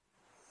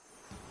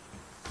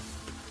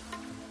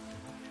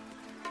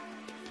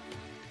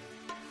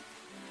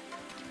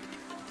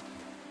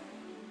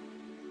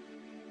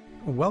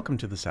Welcome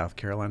to the South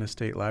Carolina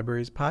State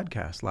Library's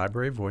podcast,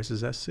 Library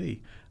Voices SC.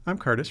 I'm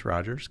Curtis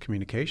Rogers,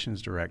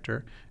 Communications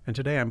Director, and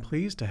today I'm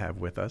pleased to have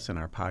with us in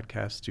our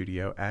podcast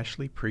studio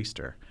Ashlee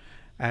Priester.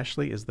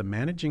 Ashlee is the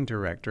Managing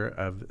Director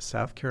of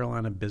South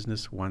Carolina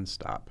Business One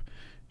Stop.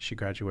 She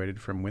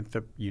graduated from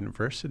Winthrop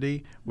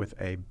University with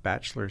a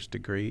bachelor's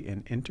degree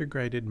in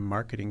integrated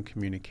marketing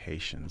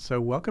communications.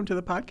 So welcome to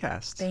the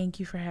podcast. Thank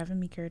you for having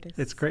me, Curtis.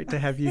 It's great to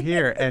have you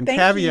here. And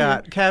Thank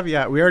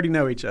caveat, we already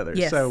know each other.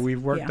 Yes. So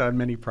we've worked on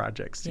many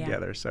projects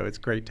together. So it's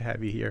great to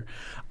have you here.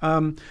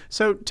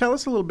 So tell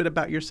us a little bit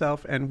about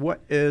yourself and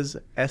what is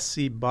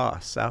SC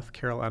BOSS, South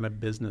Carolina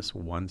Business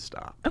One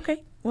Stop?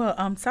 Okay. Well,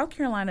 South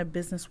Carolina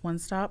Business One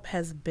Stop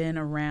has been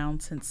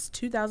around since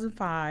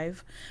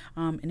 2005,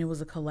 and it was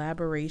a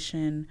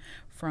collaboration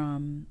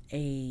from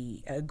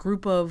a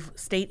group of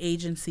state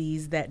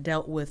agencies that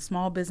dealt with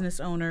small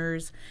business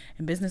owners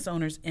and business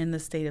owners in the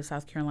state of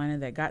South Carolina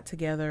that got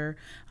together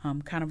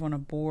kind of on a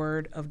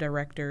board of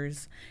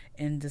directors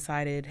and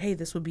decided, hey,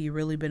 this would be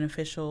really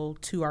beneficial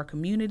to our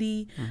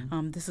community.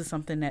 Mm-hmm. This is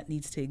something that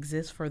needs to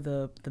exist for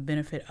the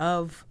benefit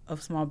of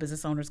small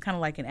business owners, kind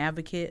of like an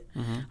advocate.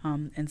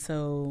 Mm-hmm. And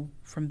so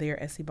from there,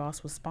 SC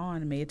BOSS was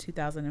spawned in May of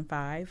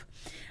 2005.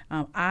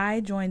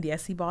 I joined the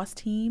SC BOSS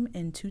team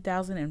in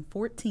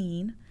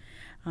 2014.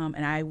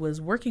 And I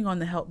was working on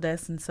the help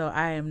desk, and so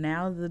I am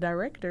now the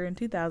director in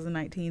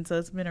 2019. So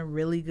it's been a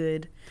really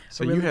good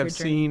So you have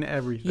seen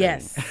everything.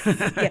 Yes.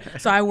 Yeah.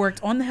 So I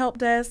worked on the help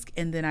desk,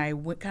 and then I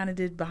kind of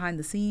did behind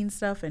the scenes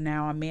stuff, and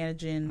now I'm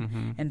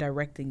managing and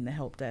directing the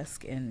help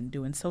desk and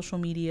doing social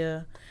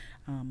media.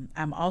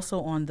 I'm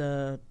also on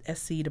the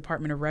SC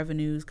Department of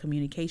Revenue's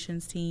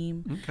communications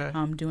team. Okay.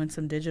 Doing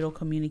some digital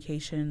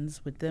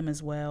communications with them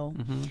as well.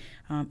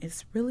 Mm-hmm.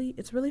 It's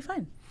really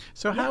fun.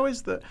 So how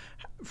is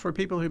for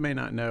people who may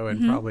not know,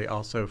 and probably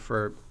also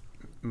for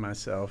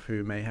myself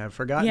who may have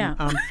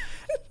forgotten,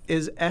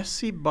 is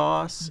SC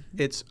BOSS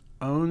its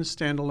own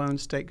standalone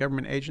state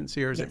government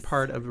agency, or is it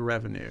part of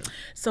revenue?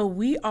 So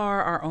we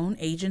are our own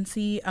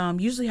agency.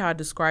 Usually how I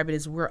describe it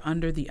is we're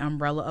under the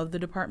umbrella of the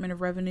Department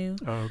of Revenue.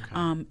 Oh,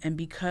 okay. And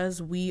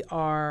because we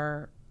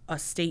are a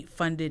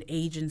state-funded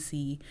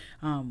agency,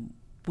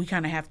 we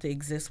kind of have to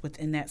exist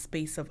within that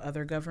space of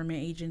other government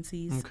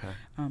agencies. Okay.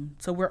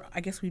 So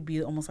I guess we'd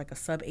be almost like a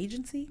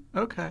sub-agency.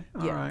 Okay.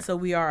 All right. So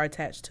we are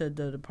attached to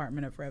the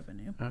Department of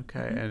Revenue. Okay.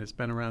 Mm-hmm. And it's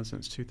been around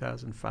since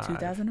 2005.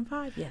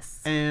 2005, yes.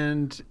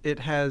 And it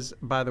has,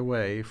 by the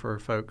way, for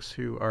folks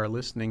who are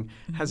listening,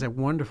 has a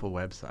wonderful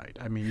website.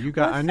 I mean,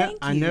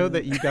 I know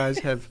that you guys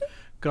have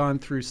gone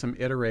through some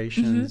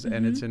iterations,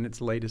 and it's in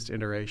its latest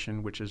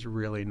iteration, which is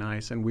really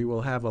nice. And we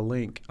will have a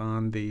link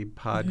on the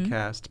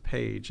podcast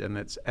page, and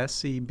it's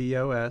scbos.sc.gov.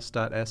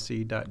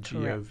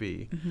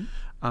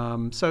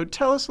 So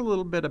tell us a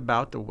little bit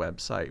about the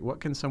website.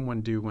 What can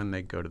someone do when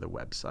they go to the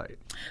website?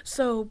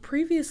 So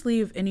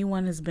previously, if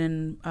anyone has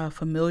been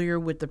familiar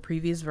with the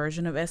previous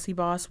version of SC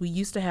BOSS, we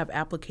used to have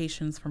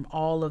applications from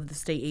all of the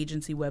state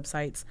agency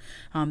websites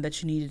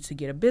that you needed to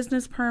get a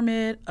business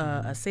permit,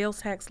 a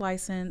sales tax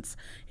license,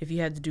 if you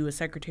had to do a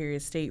Secretary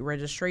of State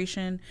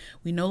registration.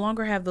 We no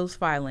longer have those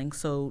filings.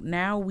 So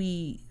now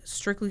we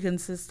strictly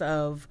consist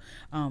of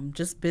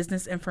just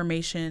business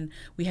information.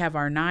 We have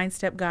our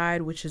 9-step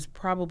guide, which is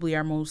probably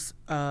our most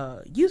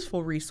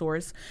useful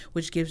resource,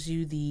 which gives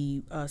you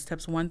the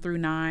steps 1 through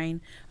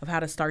 9 of how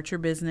to start your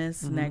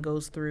business. And that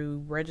goes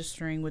through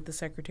registering with the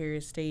Secretary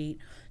of State,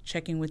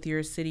 checking with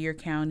your city or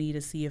county to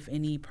see if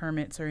any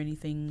permits or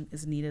anything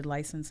is needed,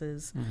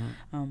 licenses.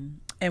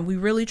 And we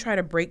really try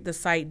to break the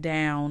site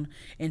down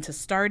into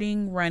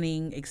starting,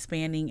 running,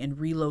 expanding, and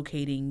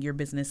relocating your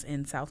business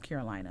in South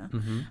Carolina.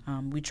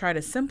 We try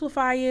to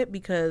simplify it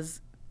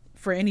because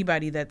for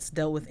anybody that's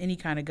dealt with any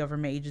kind of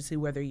government agency,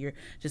 whether you're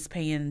just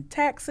paying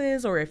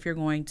taxes or if you're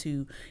going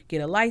to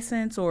get a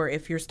license or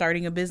if you're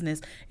starting a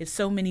business, it's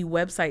so many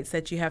websites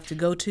that you have to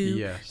go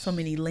to, so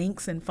many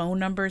links and phone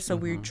numbers. So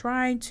we're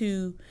trying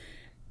to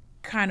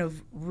kind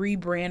of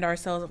rebrand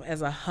ourselves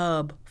as a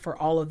hub for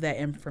all of that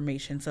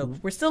information. So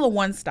we're still a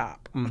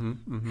one-stop,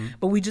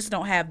 but we just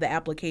don't have the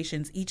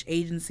applications. Each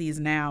agency is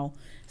now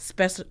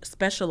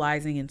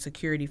specializing in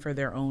security for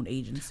their own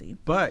agency.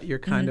 But you're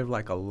kind of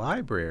like a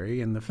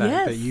library in the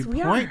fact that you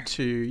point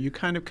to, you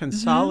kind of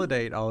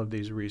consolidate all of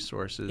these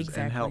resources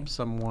and help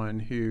someone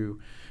who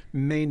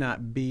may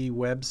not be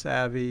web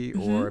savvy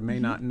or may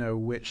not know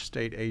which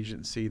state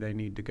agency they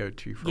need to go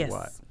to for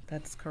what.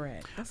 That's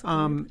correct.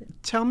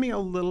 Tell me a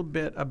little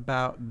bit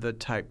about the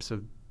types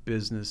of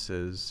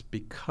businesses,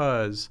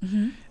 because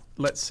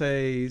let's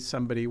say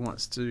somebody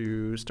wants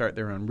to start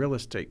their own real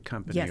estate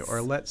company,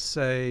 or let's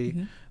say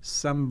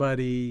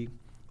somebody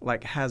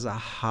like has a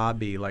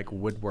hobby like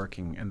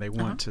woodworking and they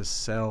want to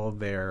sell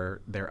their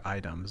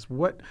items.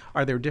 What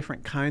are there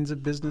different kinds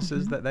of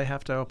businesses that they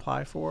have to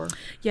apply for?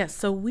 Yes,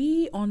 so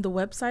on the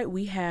website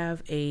we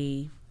have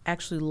a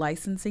actually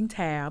licensing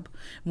tab.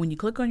 When you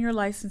click on your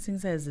licensing,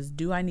 it says,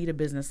 do I need a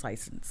business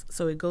license?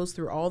 So it goes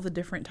through all the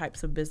different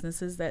types of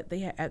businesses that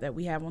that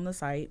we have on the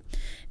site.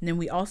 And then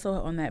we also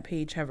on that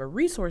page have a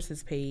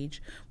resources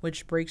page,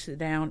 which breaks it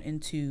down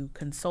into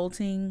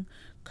consulting,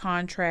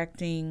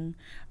 contracting,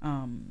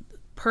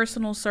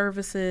 personal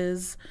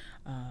services.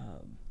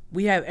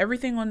 We have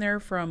everything on there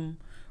from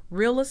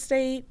real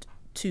estate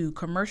to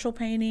commercial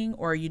painting,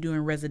 or are you doing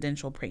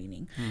residential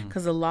painting?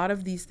 Because a lot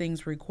of these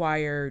things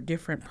require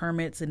different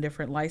permits and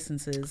different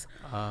licenses.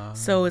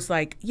 So it's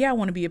like, yeah, I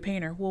want to be a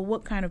painter. Well,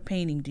 what kind of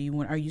painting do you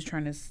want? Are you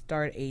trying to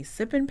start a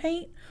sip and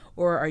paint,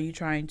 or are you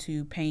trying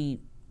to paint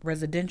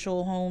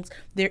residential homes?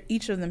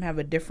 Each of them have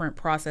a different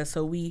process.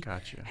 So we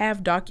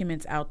have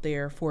documents out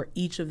there for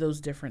each of those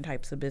different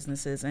types of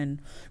businesses.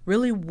 And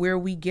really where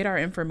we get our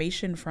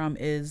information from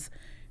is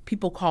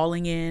people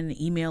calling in,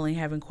 emailing,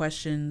 having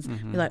questions.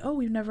 Be like, oh,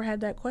 we've never had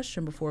that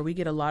question before. We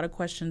get a lot of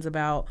questions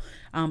about,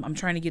 I'm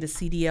trying to get a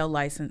CDL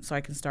license so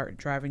I can start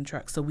driving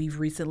trucks. So we've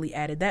recently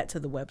added that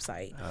to the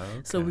website.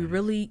 So we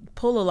really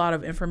pull a lot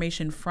of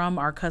information from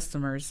our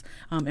customers,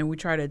 and we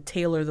try to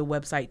tailor the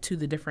website to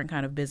the different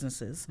kind of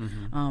businesses.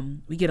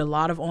 We get a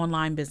lot of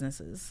online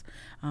businesses.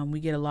 We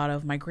get a lot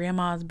of, my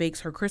grandma bakes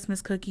her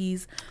Christmas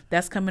cookies.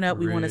 That's coming up.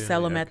 We want to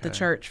sell them at the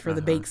church for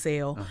the bake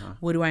sale.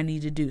 What do I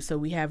need to do? So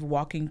we have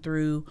walking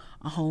through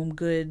a home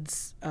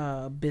goods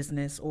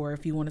business, or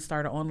if you want to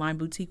start an online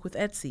boutique with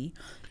Etsy,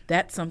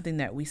 that's something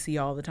that we see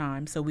all the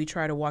time. So we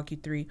try to walk you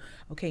through,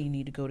 okay, you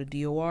need to go to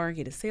DOR,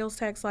 get a sales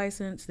tax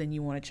license, then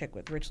you want to check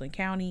with Richland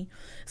County.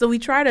 So we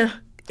try to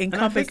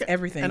encompass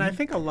everything. And I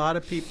think a lot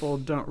of people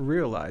don't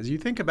realize. You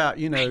think about,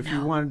 if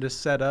you wanted to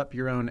set up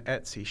your own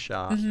Etsy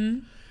shop,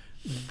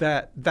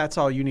 that's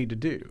all you need to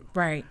do.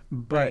 Right.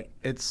 But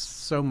it's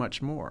so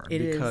much more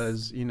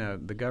because,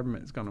 the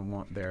government's going to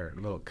want their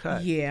little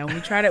cut. Yeah, and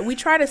we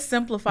try to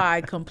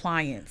simplify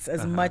compliance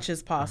as much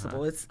as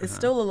possible. It's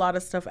still a lot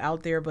of stuff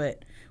out there,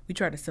 but we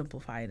try to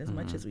simplify it as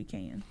much as we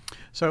can.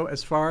 So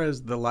as far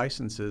as the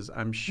licenses,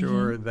 I'm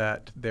sure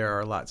that there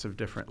are lots of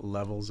different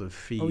levels of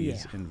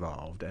fees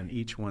involved, and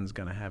each one's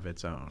going to have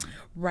its own.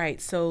 Right.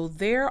 So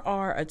there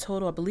are a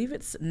total, I believe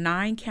it's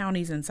 9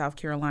 counties in South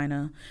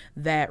Carolina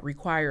that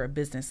require a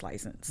business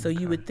license. So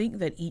you would think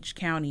that each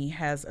county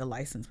has a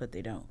license, but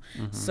they don't.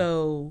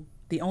 So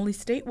the only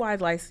statewide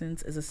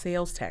license is a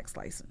sales tax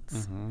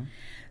license.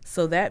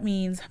 So that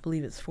means, I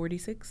believe it's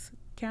 46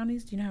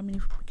 counties. Do you know how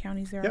many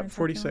counties there are? Yep,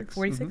 46.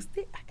 46?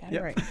 I got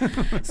it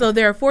right. So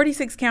there are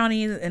 46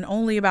 counties, and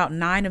only about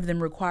 9 of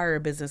them require a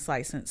business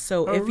license.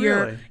 So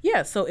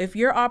so if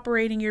you're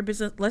operating your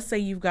business, let's say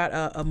you've got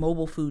a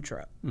mobile food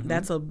truck.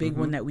 That's a big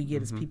one that we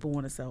get is people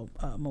want to sell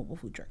a mobile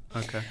food truck.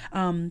 Okay.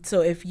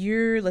 So if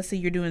let's say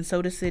you're doing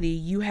Soda City,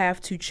 you have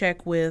to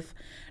check with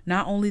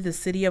not only the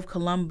city of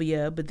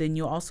Columbia, but then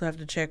you'll also have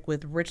to check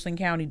with Richland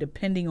County,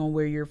 depending on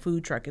where your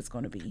food truck is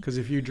going to be. Because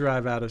if you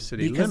drive out of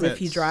city limits. Because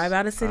if you drive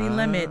out of city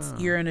limits,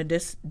 you're in a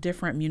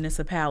different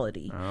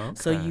municipality.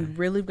 So you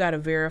really got to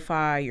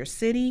verify your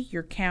city,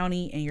 your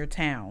county, and your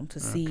town to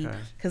see.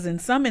 Because in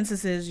some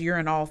instances, you're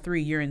in all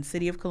 3. You're in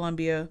city of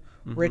Columbia,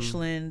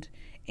 Richland,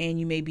 and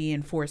you may be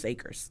in Forest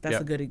Acres.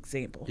 That's a good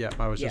example. Yeah,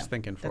 I was just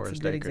thinking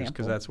Forest Acres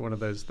because that's one of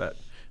those that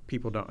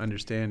people don't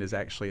understand is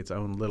actually its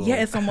own little. Yeah,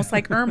 it's almost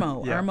like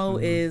Irmo.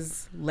 Irmo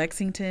is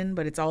Lexington,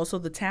 but it's also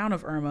the town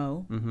of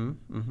Irmo.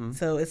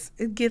 So it's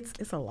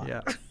a lot.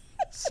 Yeah.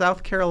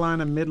 South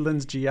Carolina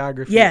Midlands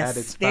geography at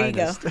its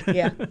finest. There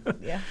you go.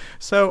 Yeah.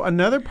 So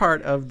another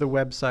part of the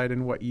website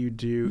and what you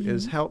do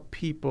is help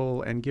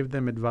people and give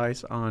them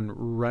advice on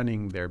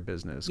running their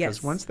business.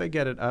 Because once they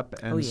get it up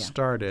and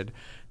started,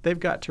 they've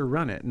got to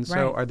run it. And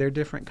so are there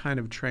different kind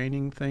of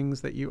training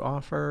things that you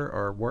offer,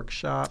 or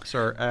workshops,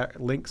 or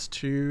links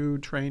to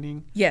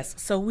training? Yes.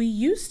 So we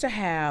used to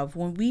have,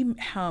 when we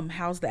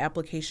housed the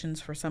applications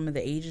for some of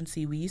the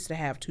agency, we used to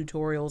have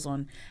tutorials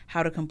on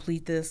how to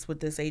complete this with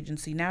this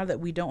agency. Now that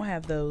we don't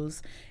have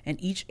those,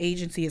 and each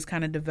agency has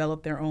kind of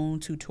developed their own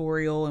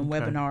tutorial and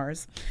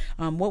webinars,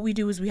 what we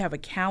do is we have a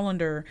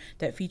calendar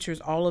that features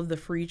all of the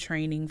free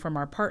training from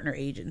our partner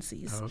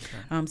agencies.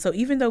 So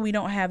even though we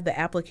don't have the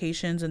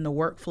applications and the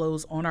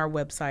workflows on our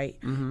website,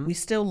 we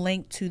still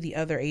link to the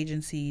other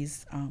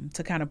agencies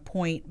to kind of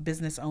point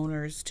business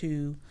owners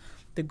to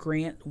the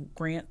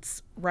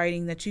grants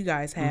writing that you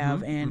guys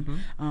have,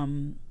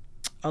 and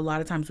a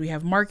lot of times we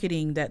have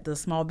marketing that the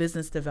Small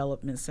Business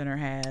Development Center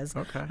has.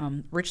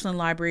 Richland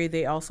Library,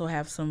 they also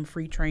have some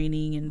free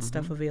training and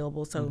stuff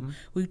available. So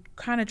we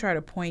kind of try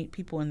to point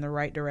people in the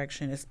right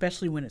direction,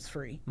 especially when it's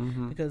free,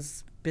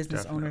 because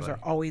business owners are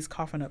always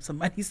coughing up some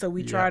money. So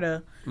we try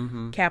to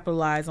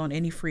capitalize on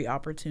any free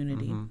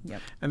opportunity.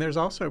 And there's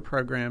also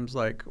programs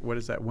like, what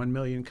is that, 1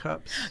 Million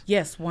Cups?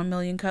 Yes, 1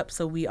 Million Cups.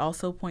 So we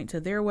also point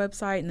to their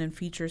website and then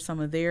feature some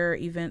of their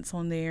events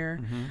on there.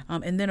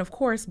 And then, of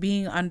course,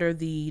 being under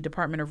the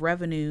Department of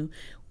Revenue,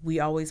 we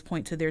always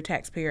point to their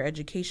taxpayer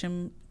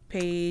education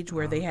page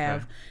where they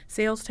have Okay.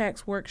 sales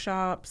tax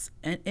workshops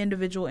and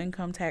individual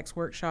income tax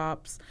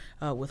workshops,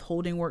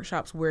 withholding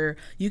workshops, where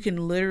you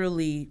can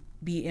literally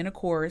be in a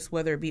course,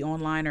 whether it be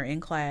online or in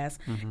class,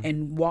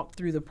 and walk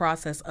through the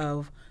process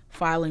of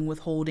filing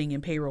withholding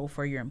and payroll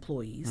for your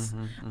employees.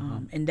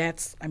 And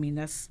that's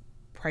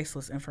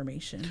priceless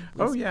information.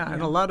 Oh, yeah.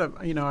 And a lot of,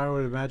 I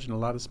would imagine a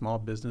lot of small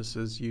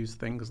businesses use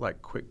things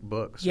like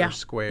QuickBooks Yeah. or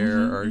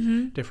Square or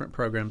different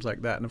programs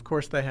like that. And of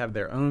course, they have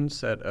their own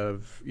set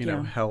of,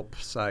 Yeah. help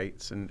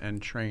sites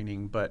and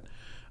training. But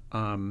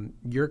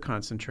you're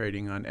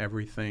concentrating on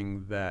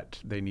everything that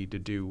they need to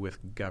do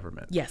with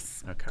government.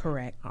 Yes. Okay.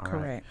 Correct. All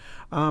right.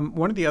 Correct.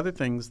 One of the other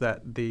things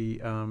that the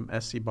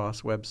SC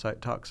Boss website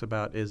talks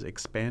about is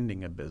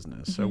expanding a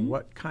business. So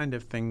what kind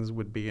of things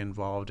would be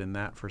involved in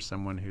that for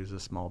someone who's a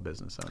small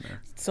business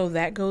owner? So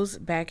that goes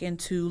back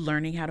into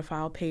learning how to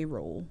file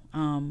payroll.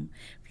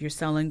 If you're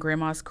selling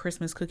grandma's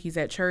Christmas cookies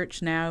at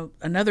church, now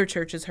another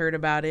church has heard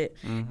about it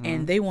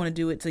and they want to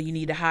do it. So you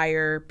need to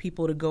hire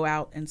people to go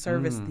out and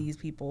service these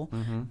people.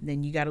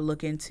 Then you got to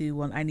look into,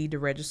 well, I need to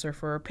register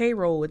for a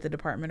payroll with the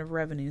Department of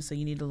Revenue. So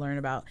you need to learn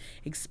about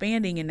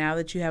expanding. And now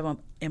that you have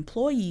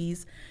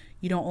employees,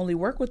 you don't only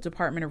work with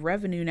Department of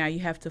Revenue. Now you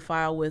have to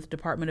file with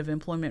Department of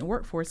Employment and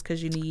Workforce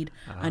because you need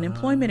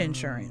unemployment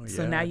insurance.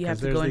 So now you have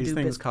to go and do these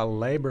things called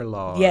labor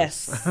laws.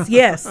 Yes.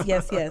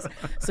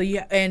 So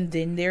and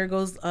then there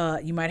goes.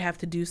 You might have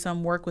to do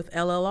some work with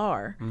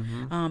LLR,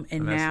 and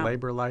And that's now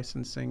labor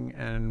licensing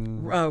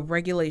and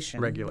regulation.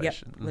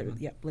 regulation.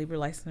 Yep, labor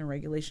license and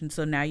regulation.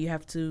 So now you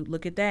have to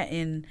look at that,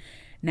 and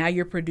now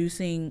you're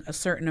producing a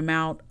certain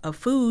amount of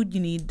food. You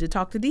need to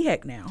talk to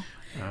DHEC now.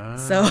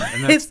 So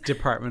and that's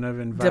Department of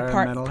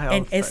Environmental Health.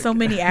 And it's so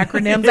many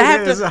acronyms.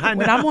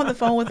 When I'm on the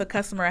phone with a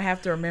customer, I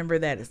have to remember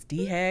that it's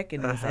DHEC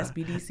and it's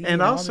SBDC.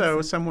 And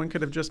also, someone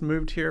could have just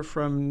moved here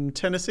from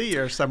Tennessee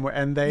or somewhere,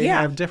 and they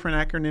have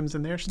different acronyms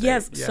in their state.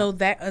 Yes, so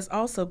that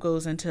also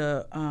goes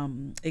into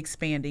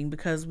expanding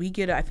because we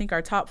get, I think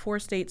our top 4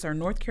 states are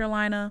North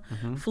Carolina,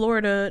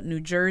 Florida,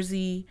 New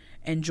Jersey,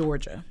 and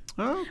Georgia.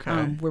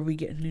 Okay. Where we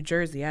get New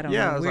Jersey. I don't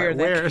Yeah, know where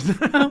where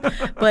that came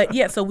from. But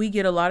yeah, so we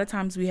get a lot of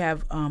times we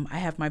have, I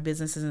have my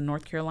businesses in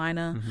North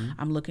Carolina.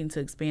 I'm looking to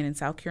expand in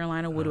South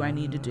Carolina. What do I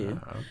need to do?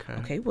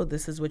 Okay, well,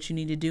 this is what you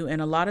need to do.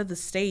 And a lot of the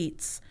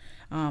states,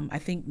 I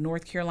think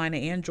North Carolina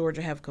and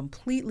Georgia have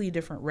completely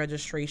different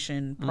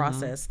registration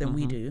process than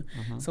we do.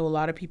 So a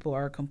lot of people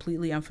are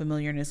completely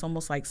unfamiliar, and it's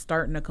almost like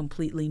starting a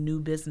completely new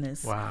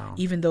business,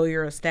 even though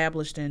you're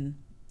established in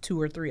 2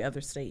 or 3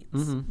 other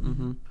states.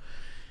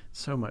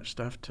 So much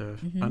stuff to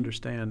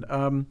understand.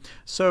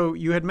 So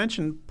you had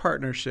mentioned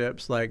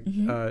partnerships like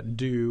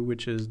DO,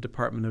 which is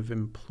Department of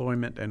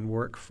Employment and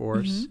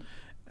Workforce.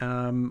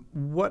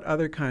 What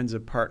other kinds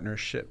of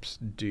partnerships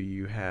do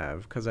you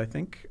have? Because I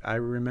think I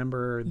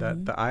remember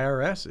that the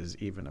IRS is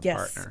even a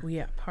partner. Yes,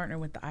 we partner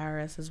with the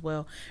IRS as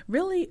well.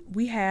 Really,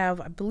 we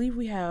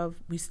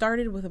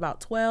started with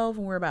about 12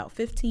 and we're about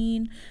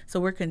 15.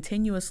 So we're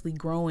continuously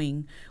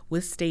growing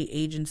with state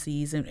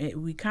agencies.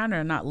 And we kind of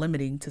are not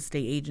limiting to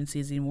state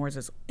agencies anymore.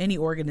 It's any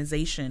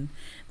organization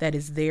that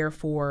is there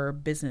for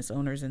business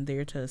owners and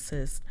there to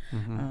assist.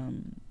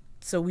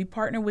 So we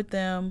partner with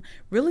them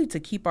really to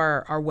keep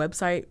our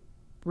website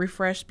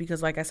refreshed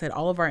because, like I said,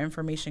 all of our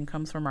information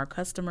comes from our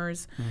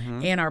customers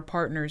and our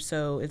partners.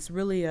 So it's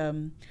really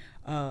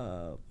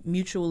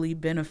mutually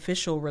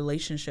beneficial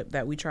relationship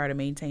that we try to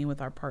maintain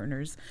with our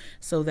partners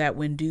so that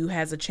when DO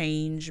has a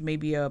change,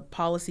 maybe a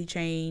policy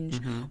change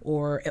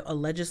or a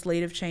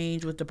legislative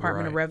change with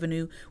Department of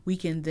Revenue, we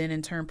can then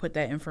in turn put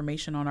that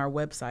information on our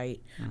website.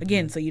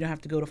 Again, so you don't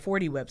have to go to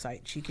 40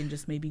 websites. You can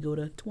just maybe go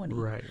to 20.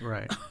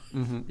 Right.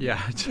 Yeah.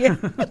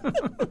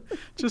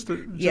 just a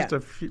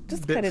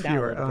Just bit cut it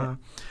fewer. out a little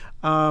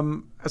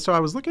bit. So I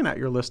was looking at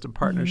your list of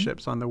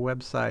partnerships on the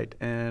website,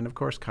 and of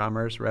course,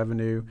 Commerce,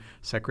 Revenue,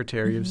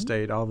 Secretary of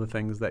State, all the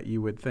things that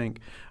you would think.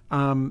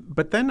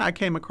 But then I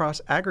came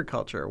across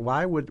agriculture.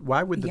 Why would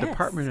the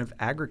Department of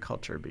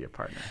Agriculture be a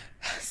partner?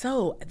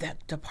 So the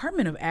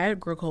Department of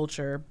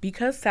Agriculture,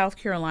 because South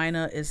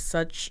Carolina is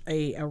such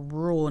a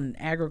rural and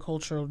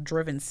agricultural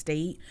driven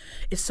state,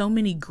 is so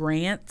many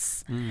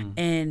grants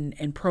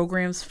and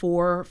programs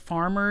for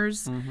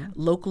farmers,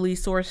 locally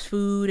sourced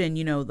food, and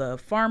the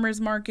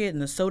farmers market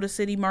and the Soda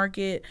City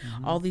market,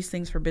 all these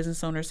things for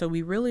business owners. So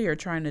we really are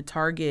trying to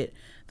target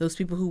those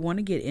people who want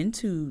to get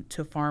into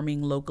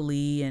farming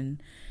locally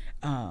and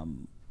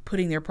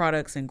putting their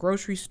products in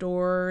grocery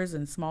stores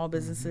and small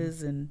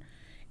businesses. And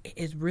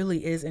it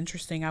really is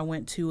interesting. I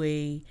went to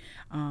the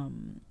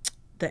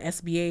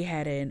SBA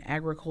had an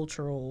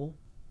agricultural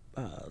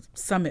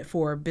summit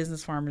for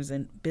business farmers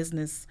and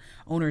business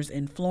owners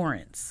in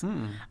Florence.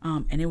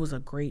 And it was a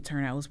great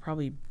turnout. It was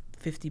probably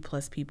 50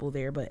 plus people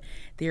there, but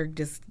they're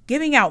just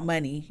giving out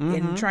money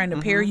and trying to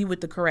pair you with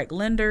the correct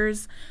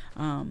lenders.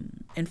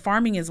 And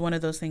farming is one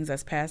of those things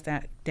that's passed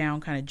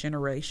down kind of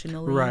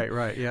generationally.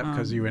 Right. Yeah,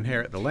 because you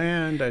inherit the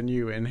land and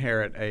you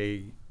inherit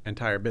a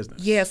entire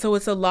business. Yeah, so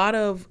it's a lot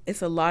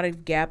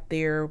of gap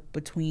there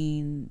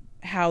between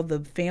how the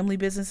family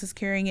business is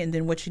carrying it and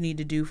then what you need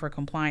to do for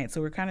compliance.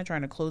 So we're kind of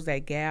trying to close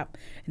that gap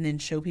and then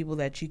show people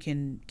that you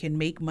can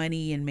make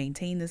money and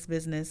maintain this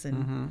business.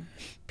 And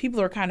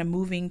people are kind of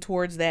moving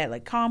towards that,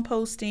 like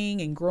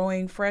composting and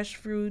growing fresh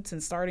fruits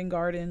and starting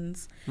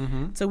gardens.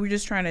 So we're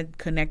just trying to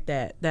connect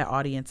that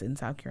audience in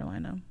South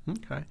Carolina.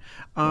 Okay.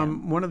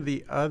 One of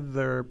the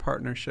other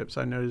partnerships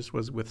I noticed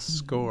was with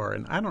SCORE,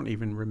 and I don't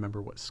even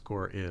remember what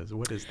SCORE is.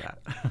 What is that?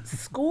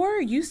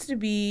 SCORE used to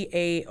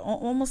be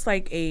almost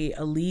like a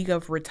league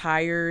of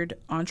retired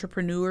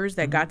entrepreneurs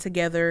that got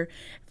together,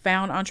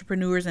 found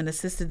entrepreneurs and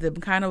assisted them,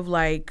 kind of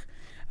like,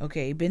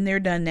 okay, been there,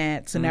 done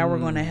that. So now we're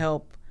going to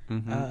help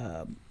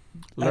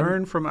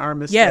learn from our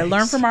mistakes. Yeah,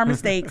 learn from our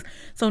mistakes.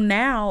 So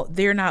now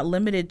they're not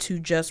limited to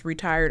just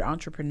retired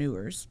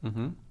entrepreneurs.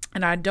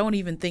 And I don't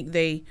even think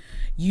they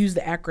use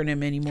the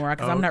acronym anymore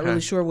because I'm not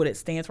really sure what it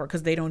stands for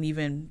because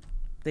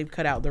they've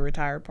cut out the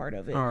retired part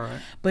of it. All right.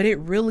 But it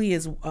really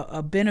is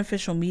a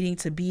beneficial meeting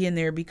to be in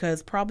there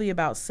because probably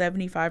about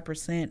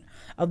 75%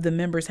 of the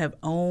members have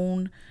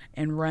owned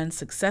and run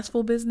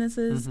successful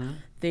businesses.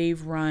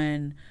 They've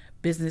run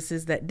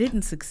businesses that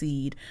didn't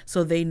succeed.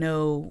 So they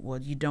know, well,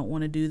 you don't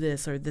want to do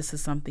this or this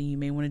is something you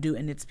may want to do.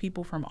 And it's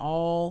people from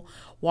all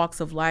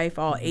walks of life,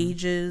 all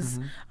ages.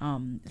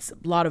 It's a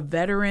lot of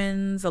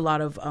veterans, a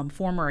lot of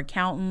former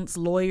accountants,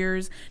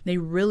 lawyers. They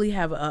really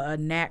have a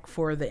knack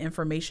for the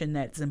information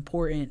that's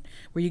important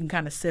where you can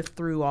kind of sift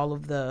through all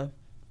of the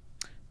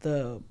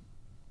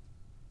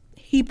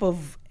heap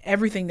of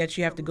everything that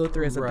you have to go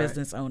through as a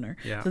business owner.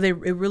 Yeah. So it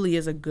really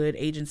is a good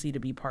agency to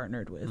be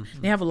partnered with.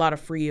 They have a lot of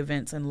free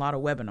events and a lot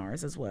of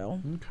webinars as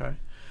well. Okay.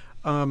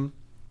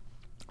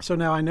 So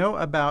now I know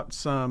about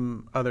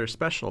some other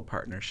special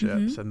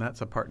partnerships, and that's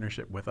a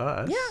partnership with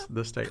us,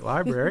 the State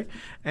Library,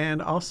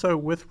 and also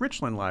with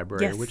Richland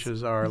Library, which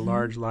is our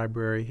large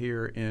library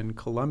here in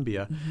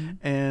Columbia.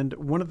 And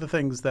one of the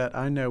things that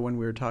I know when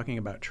we were talking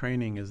about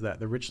training is that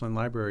the Richland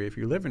Library, if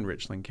you live in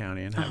Richland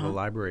County and have a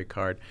library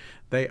card,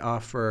 they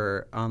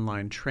offer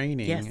online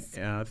training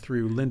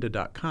through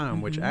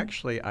lynda.com, which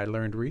actually I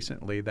learned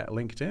recently that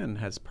LinkedIn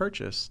has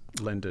purchased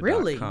lynda.com.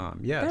 Really?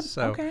 Yes.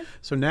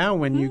 So now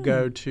when you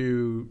go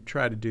to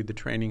try to do the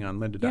training on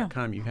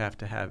lynda.com, you have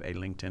to have a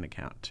LinkedIn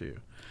account too.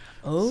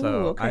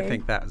 So I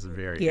think that was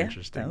very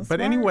interesting. But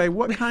smart. Anyway,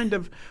 what kind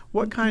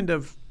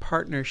of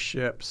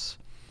partnerships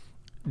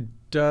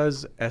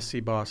does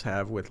SC Boss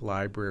have with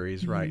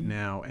libraries right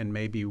now, and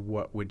maybe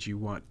what would you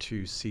want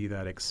to see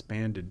that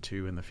expanded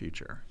to in the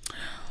future?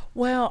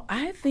 Well,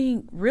 I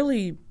think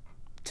really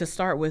to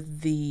start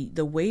with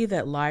the way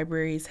that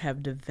libraries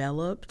have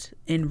developed,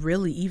 and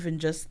really even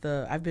just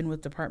I've been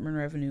with Department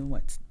of Revenue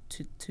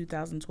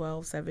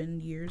 2012, 7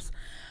 years.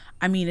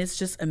 I mean, it's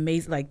just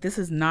amazing. Like, this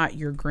is not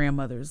your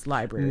grandmother's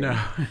library. No.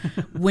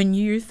 When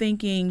you're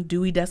thinking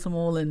Dewey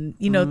Decimal and,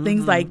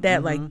 things like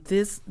that, like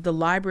the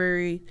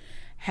library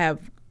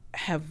have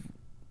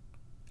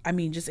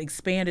just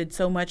expanded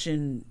so much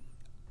and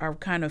are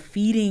kind of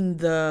feeding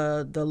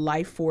the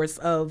life force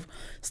of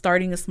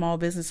starting a small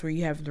business, where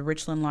you have the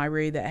Richland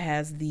Library that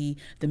has the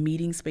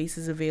meeting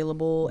spaces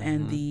available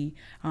and the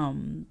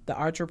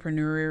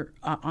entrepreneur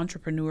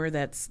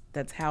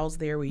that's housed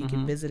there where you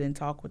can visit and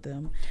talk with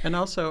them. And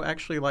also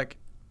actually like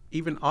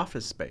even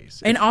office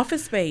space.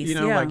 Office space,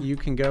 like you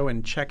can go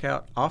and check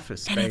out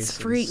office space. And it's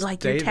free.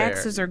 Like your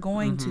taxes are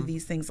going to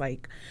these things.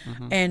 Like,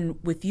 and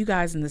with you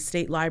guys in the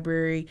state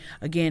library,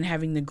 again,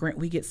 having the grant,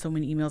 we get so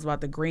many emails about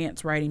the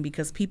grants writing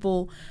because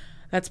people,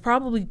 that's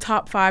probably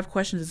top 5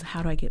 questions is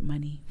how do I get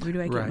money? Where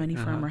do I get money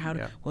from? Or how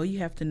do, well, you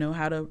have to know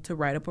how to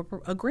write up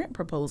a grant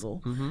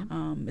proposal,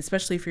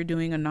 especially if you're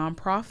doing a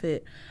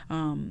nonprofit,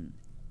 and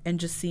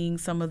just seeing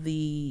some of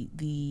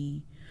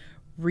the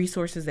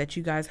resources that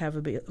you guys have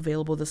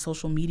available, the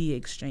social media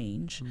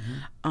exchange.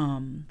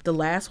 The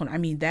last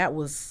one, that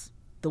was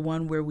the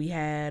one where we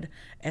had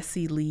SC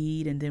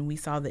Lead, and then we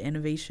saw the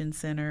Innovation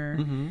Center.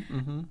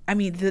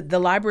 The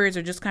libraries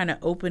are just kind of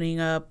opening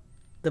up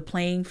the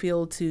playing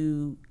field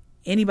to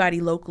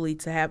anybody locally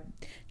to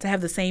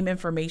have the same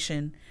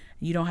information.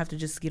 You don't have to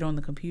just get on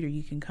the computer.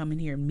 You can come in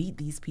here and meet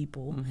these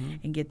people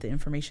and get the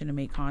information to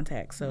make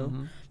contact. So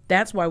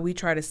that's why we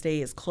try to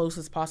stay as close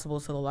as possible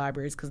to the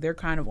libraries, because they're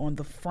kind of on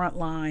the front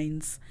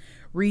lines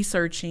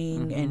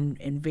researching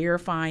and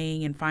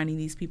verifying and finding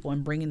these people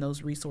and bringing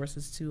those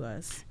resources to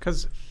us.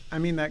 Because,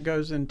 that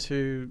goes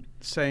into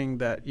saying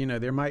that,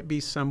 there might be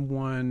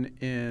someone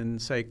in,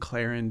 say,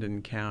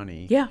 Clarendon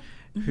County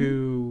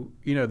who,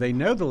 they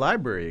know the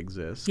library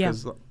exists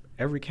because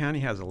every county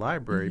has a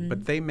library,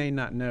 but they may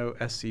not know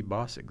SC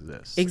Boss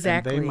exists.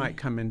 Exactly. And they might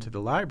come into the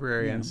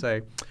library and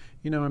say,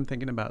 I'm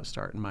thinking about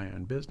starting my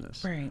own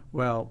business. Right.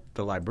 Well,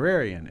 the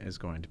librarian is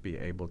going to be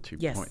able to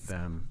point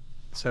them.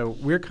 So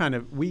we're kind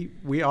of,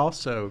 we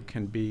also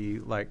can be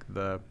like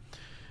the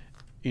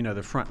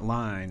front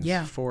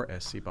lines for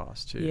SC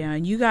Boss too. Yeah,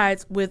 and you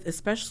guys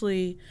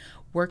especially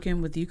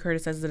working with you,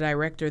 Curtis, as the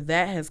director,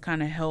 that has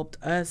kind of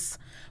helped us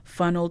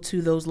funnel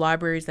to those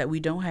libraries that we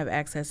don't have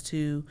access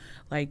to,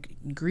 like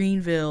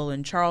Greenville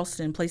and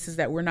Charleston, places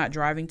that we're not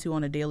driving to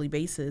on a daily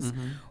basis,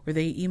 where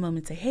they email me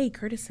and say, hey,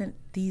 Curtis sent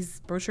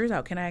these brochures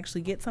out. Can I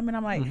actually get some? And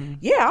I'm like,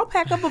 yeah, I'll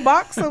pack up a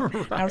box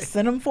of, I'll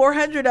send them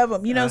 400 of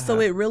them, so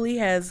it really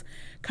has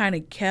kind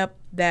of kept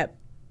that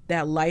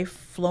life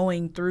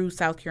flowing through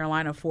South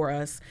Carolina for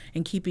us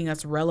and keeping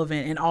us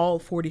relevant in all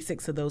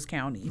 46 of those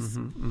counties.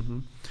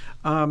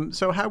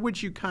 So how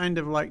would you kind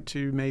of like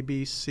to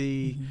maybe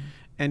see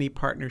any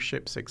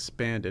partnerships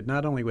expanded,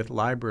 not only with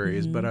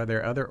libraries, but are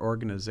there other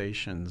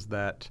organizations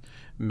that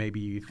maybe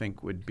you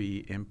think would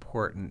be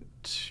important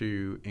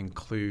to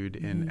include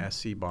in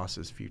SC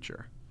Boss's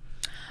future?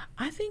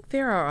 I think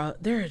there are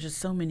just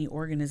so many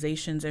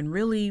organizations, and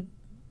really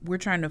we're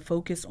trying to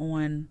focus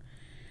on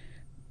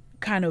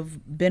kind of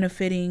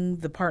benefiting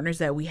the partners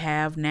that we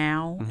have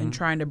now and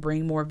trying to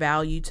bring more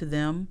value to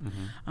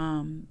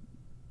them.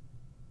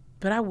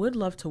 But I would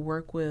love to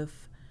work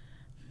with,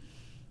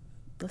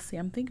 let's see,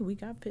 I'm thinking we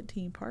got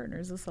 15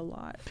 partners. That's a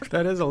lot.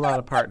 That is a lot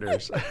of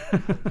partners.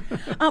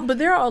 But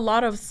there are a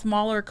lot of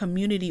smaller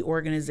community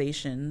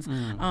organizations.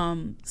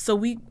 So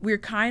we're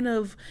kind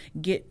of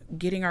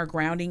getting our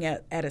grounding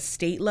at a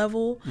state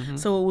level.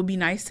 So it would be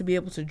nice to be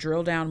able to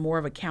drill down more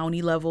of a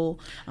county level,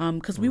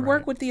 because we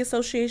work with the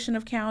Association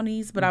of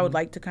Counties, but I would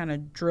like to kind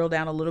of drill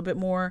down a little bit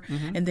more.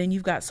 And then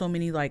you've got so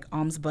many like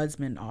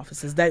ombudsman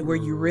offices that where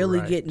you really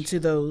get into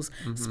those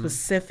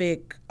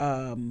specific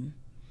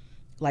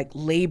like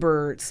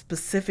labor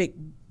specific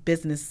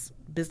businesses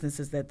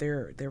that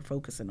they're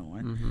focusing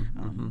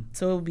on.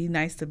 So it would be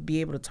nice to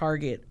be able to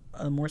target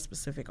a more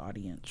specific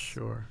audience.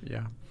 Sure,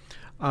 yeah.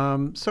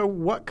 So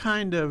what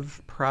kind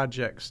of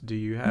projects do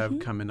you have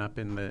coming up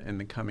in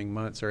the coming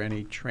months, or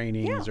any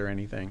trainings or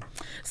anything?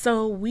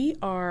 So we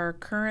are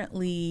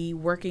currently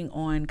working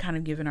on kind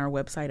of giving our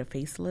website a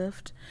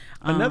facelift.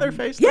 Another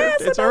facelift? Yes,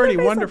 it's already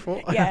facelift.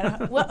 Wonderful.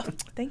 Yeah. Well,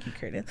 thank you,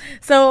 Curtis.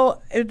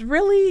 So it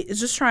really is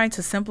just trying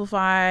to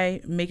simplify,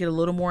 make it a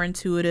little more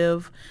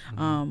intuitive.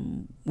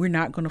 We're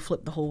not going to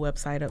flip the whole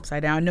website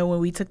upside down. I know when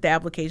we took the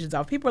applications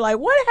off, people were like,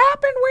 what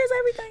happened? Where's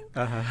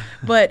everything?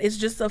 But it's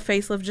just a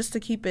facelift just to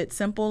keep it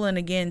simple. And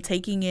again,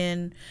 taking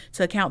into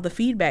account the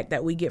feedback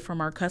that we get from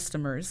our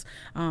customers.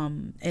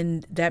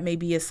 And that may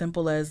be as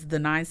simple as the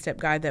 9-step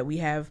guide that we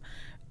have,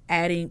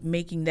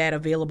 making that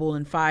available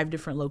in 5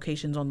 different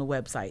locations on the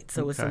website.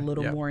 So it's a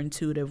little more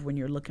intuitive when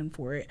you're looking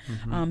for it.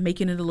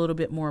 Making it a little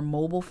bit more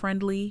mobile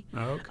friendly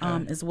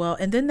as well.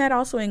 And then that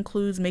also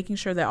includes making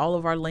sure that all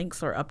of our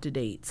links are up to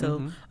date.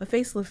 So a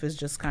facelift is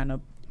just kind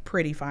of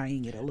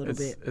prettifying it a little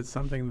bit. It's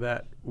something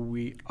that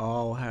we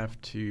all have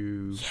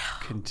to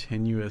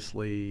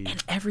continuously.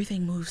 And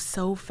everything moves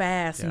so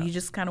fast, and you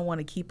just kind of want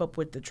to keep up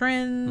with the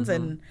trends.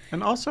 And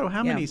also,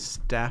 how many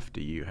staff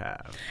do you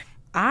have?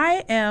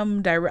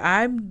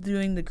 I'm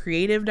doing the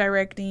creative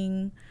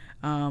directing,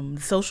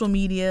 social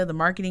media, the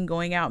marketing,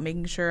 going out,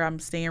 making sure I'm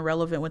staying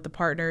relevant with the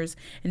partners.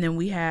 And then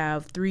we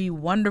have 3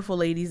 wonderful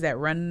ladies that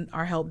run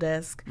our help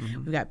desk.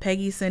 We've got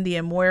Peggy, Cindy,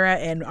 and Moira,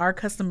 and our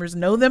customers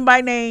know them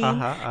by name.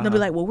 And they'll be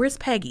like, well, where's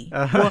Peggy?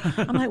 Well,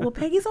 I'm like, well,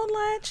 Peggy's on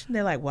lunch. And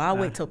they're like, well, I'll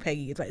wait till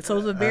Peggy gets back. So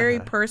it's a very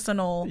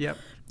personal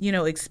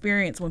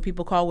experience when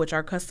people call, which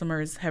our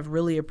customers have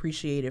really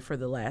appreciated for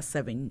the last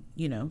 7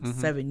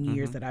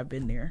 years that I've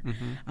been there.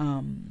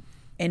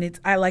 And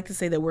I like to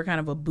say that we're kind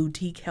of a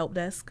boutique help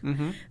desk.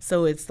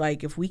 So it's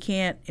like if we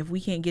can't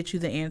get you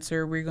the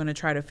answer, we're going to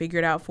try to figure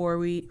it out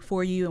for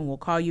you, and we'll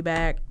call you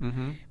back,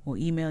 we'll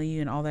email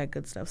you, and all that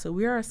good stuff. So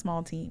we are a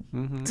small team.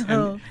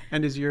 So,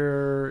 and is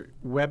your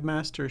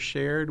webmaster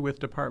shared with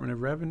Department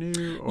of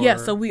Revenue? Or? Yeah,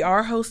 so we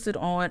are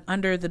hosted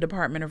under the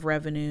Department of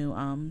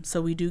Revenue.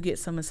 So we do get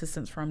some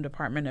assistance from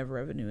Department of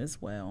Revenue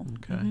as well.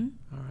 Okay,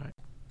 all right.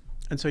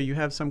 And so you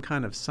have some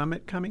kind of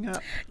summit coming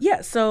up?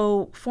 Yeah.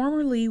 So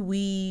formerly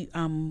we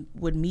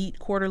would meet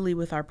quarterly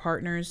with our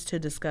partners to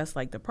discuss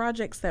like the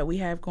projects that we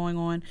have going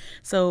on.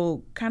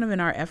 So kind of in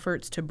our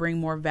efforts to bring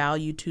more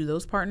value to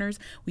those partners,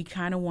 we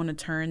kind of want to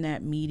turn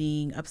that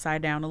meeting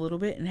upside down a little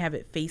bit and have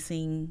it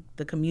facing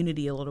the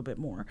community a little bit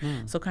more.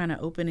 So kind of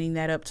opening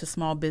that up to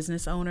small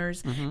business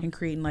owners and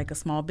creating like a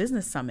small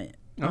business summit.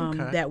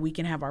 That we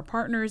can have our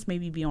partners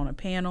maybe be on a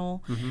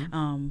panel,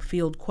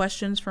 field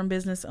questions from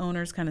business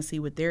owners, kind of see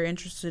what they're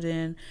interested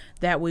in.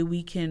 That way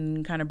we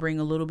can kind of bring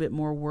a little bit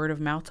more word of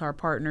mouth to our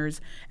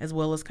partners, as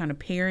well as kind of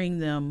pairing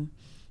them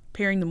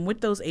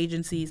with those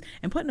agencies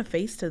and putting a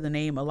face to the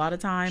name. A lot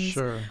of times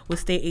with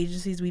state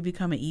agencies, we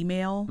become an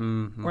email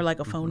or like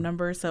a phone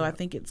number. So I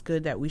think it's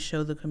good that we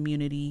show the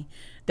community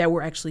that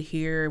we're actually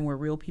here and we're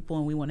real people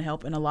and we want to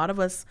help. And a lot of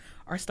us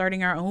are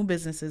starting our own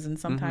businesses, and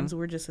sometimes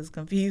we're just as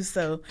confused.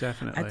 So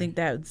I think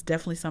that's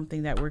definitely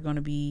something that we're going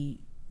to be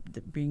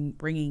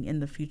bringing in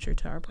the future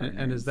to our partners.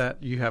 And is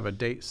that, you have a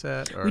date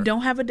set? Or? We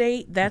don't have a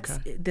date.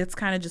 That's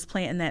kind of just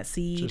planting that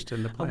seed just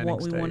in the of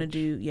what we want to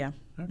do. Yeah.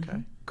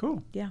 Okay,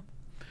 cool. Yeah.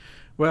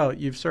 Well,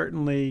 you've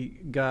certainly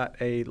got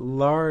a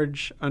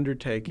large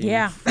undertaking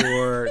Yeah.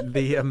 for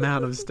the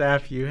amount of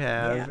staff you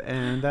have, Yeah.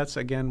 and that's,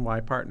 again,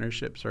 why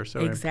partnerships are so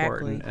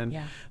Exactly. important. And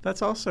Yeah.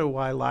 that's also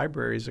why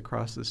libraries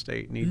across the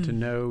state need to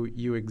know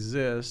you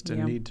exist and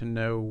Yeah. need to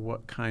know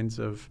what kinds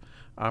of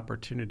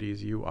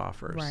opportunities you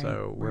offer. Right,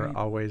 So we're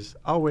right.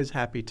 always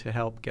happy to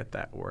help get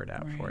that word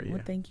out Right. for you.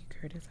 Well, thank you,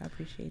 Curtis. I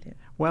appreciate it.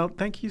 Well,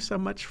 thank you so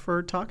much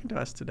for talking to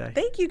us today.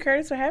 Thank you,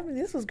 Curtis, for having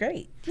me. This was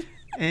great.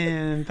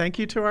 And thank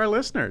you to our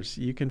listeners.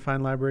 You can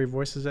find Library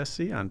Voices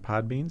SC on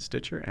Podbean,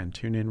 Stitcher, and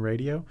TuneIn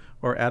Radio,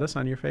 or add us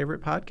on your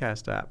favorite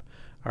podcast app.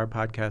 Our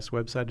podcast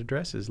website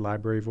address is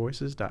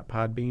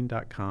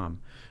libraryvoices.podbean.com.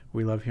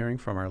 We love hearing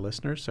from our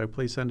listeners, so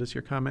please send us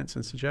your comments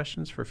and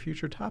suggestions for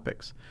future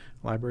topics.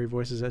 Library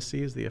Voices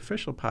SC is the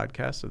official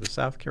podcast of the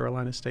South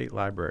Carolina State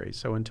Library.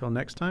 So until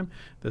next time,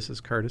 this is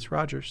Curtis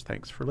Rogers.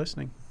 Thanks for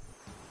listening.